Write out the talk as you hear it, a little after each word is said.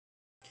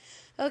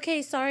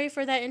Okay, sorry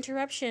for that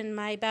interruption.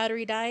 My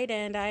battery died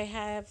and I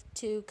have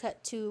to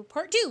cut to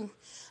part 2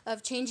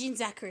 of changing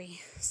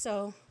Zachary.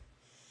 So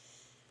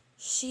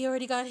she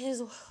already got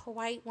his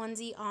white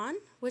onesie on,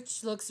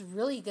 which looks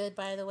really good,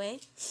 by the way.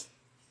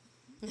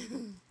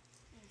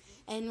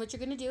 And what you're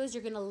going to do is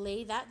you're going to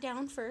lay that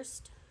down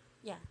first.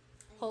 Yeah.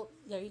 Hold,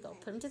 there you go.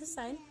 Put him to the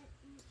side.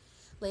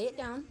 Lay it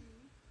down.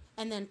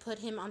 And then put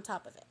him on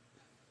top of it.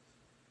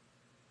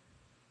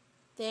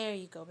 There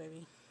you go,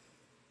 baby.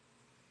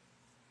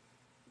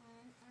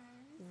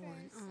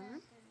 One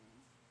arm.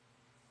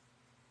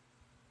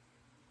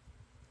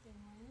 Then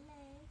one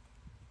leg.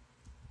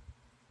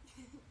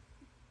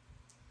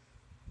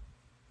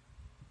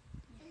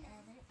 The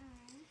other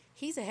arm.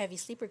 He's a heavy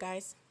sleeper,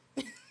 guys.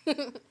 Big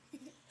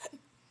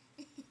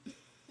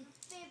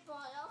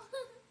bottle.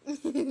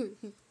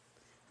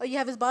 Oh, you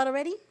have his bottle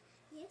ready?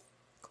 Yes.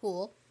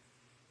 Cool.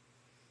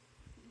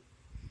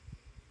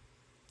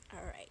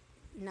 All right.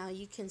 Now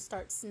you can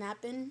start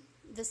snapping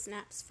the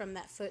snaps from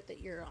that foot that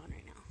you're on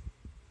right now.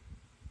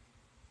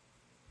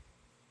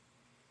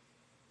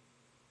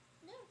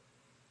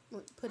 No.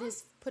 Put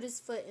his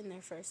foot in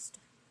there first.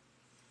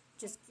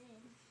 Just I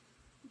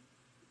did.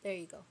 there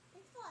you go.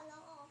 It fall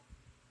off.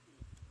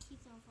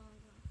 Keeps on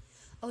falling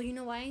off. Oh, you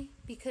know why?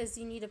 Because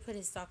you need to put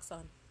his socks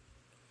on.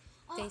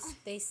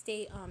 They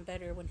stay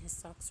better when his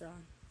socks are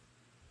on.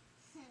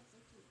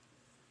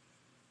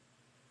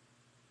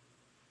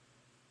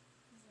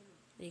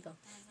 There you go.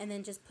 And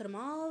then just put him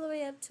all the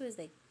way up to his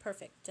leg.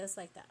 Perfect. Just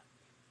like that.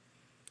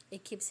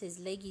 It keeps his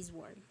leggies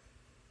warm.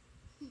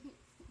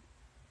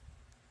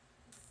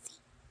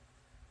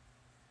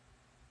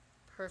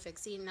 Perfect.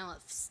 See, now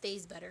it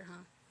stays better,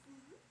 huh?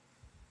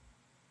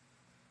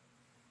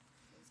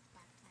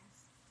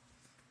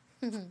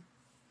 It's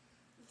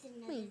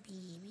another. My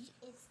baby.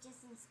 It's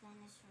just in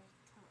Spanish for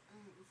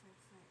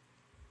foot.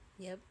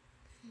 Yep.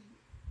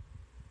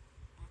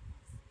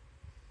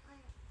 I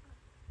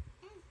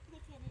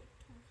get it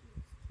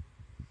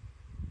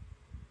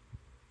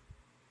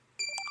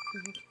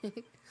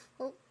confused.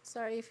 Oh,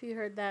 sorry if you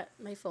heard that.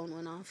 My phone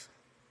went off.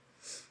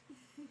 I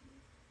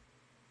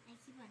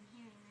keep on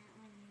hearing that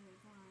when you were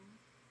gone.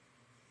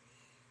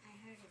 I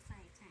heard it 5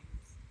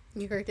 times.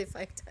 You heard it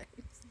 5 times.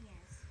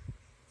 Yes.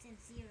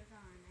 Since you were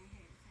gone, I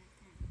heard it 5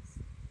 times.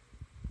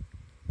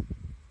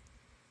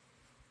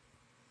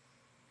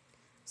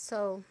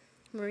 So,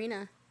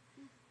 Marina,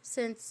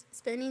 since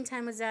spending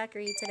time with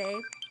Zachary today,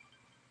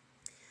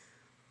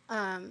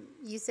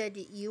 you said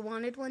you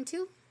wanted one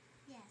too?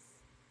 Yes.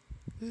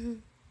 Mm-hmm.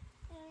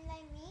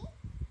 Like me?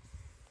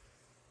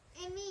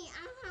 And me,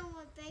 I have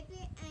a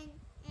baby, and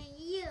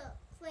you,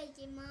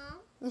 crazy mom.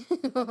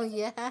 Oh,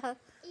 yeah.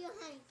 You have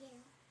a girl.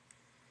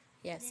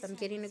 Yes, This I'm one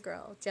getting a is-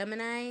 girl.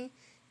 Gemini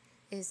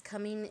is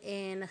coming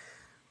in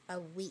a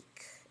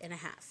week and a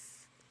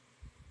half.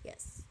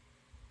 Yes.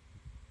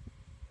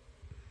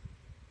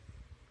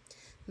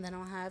 And then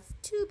I'll have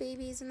 2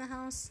 babies in the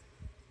house.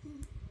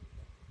 And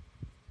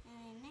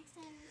next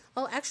time.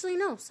 Oh, actually,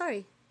 no.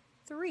 Sorry.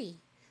 3.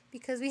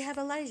 Because we have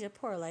Elijah.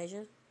 Poor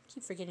Elijah.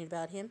 Keep forgetting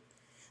about him.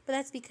 But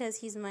that's because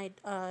he's my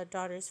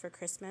daughter's for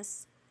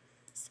Christmas.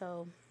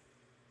 So,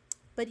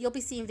 but you'll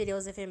be seeing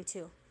videos of him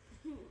too.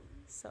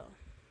 So,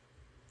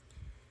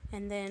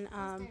 and then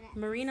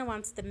Marina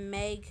wants the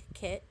Meg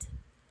kit.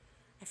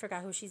 I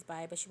forgot who she's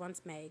by, but she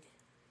wants Meg.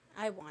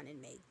 I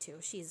wanted Meg too.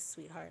 She's a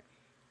sweetheart.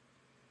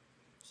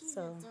 She's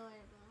So-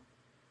 adorable.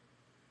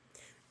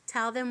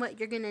 Tell them what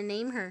you're going to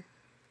name her.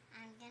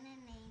 I'm gonna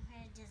name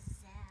her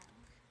Giselle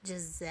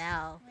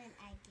Giselle. when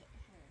I get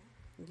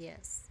her.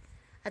 Yes.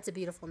 That's a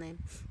beautiful name.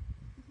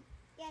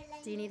 Yeah,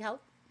 like Do you need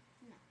help?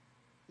 No,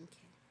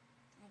 Okay.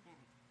 I got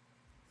it.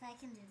 If I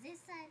can do this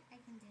side, I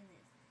can do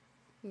this.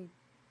 Hmm.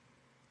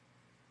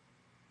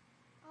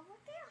 Oh,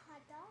 look at a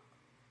hot dog.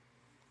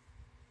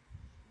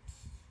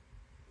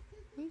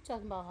 What are you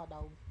talking about, hot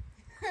dog?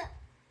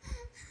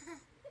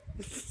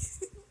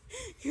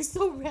 You're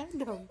so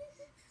random.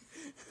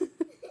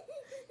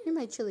 You're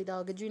my chili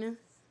dog, Adrina.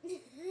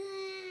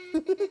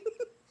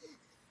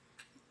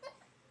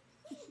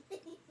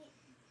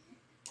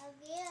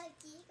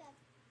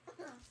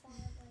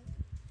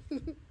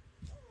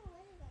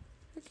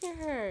 Look at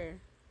her.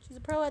 She's a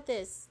pro at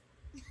this.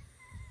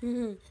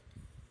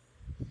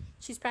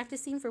 She's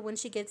practicing for when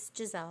she gets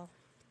Giselle.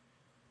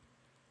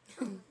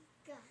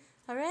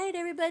 All right,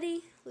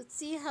 everybody. Let's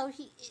see how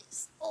he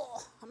is.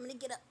 Oh, I'm going to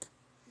get up.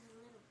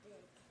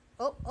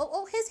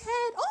 Oh, his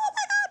head. Oh,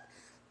 my God.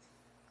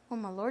 Oh,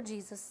 my Lord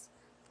Jesus.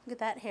 Look at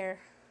that hair.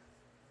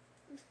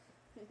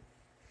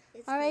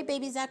 All right,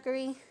 baby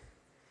Zachary.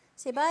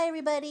 Say bye,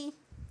 everybody.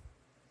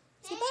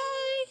 Say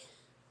bye.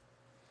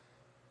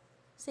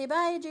 Say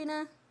bye,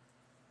 Adrina.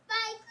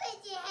 Bye,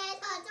 crazy head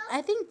hot dog.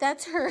 I think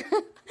that's her.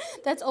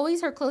 That's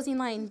always her closing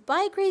line.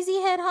 Bye,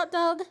 crazy head hot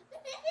dog.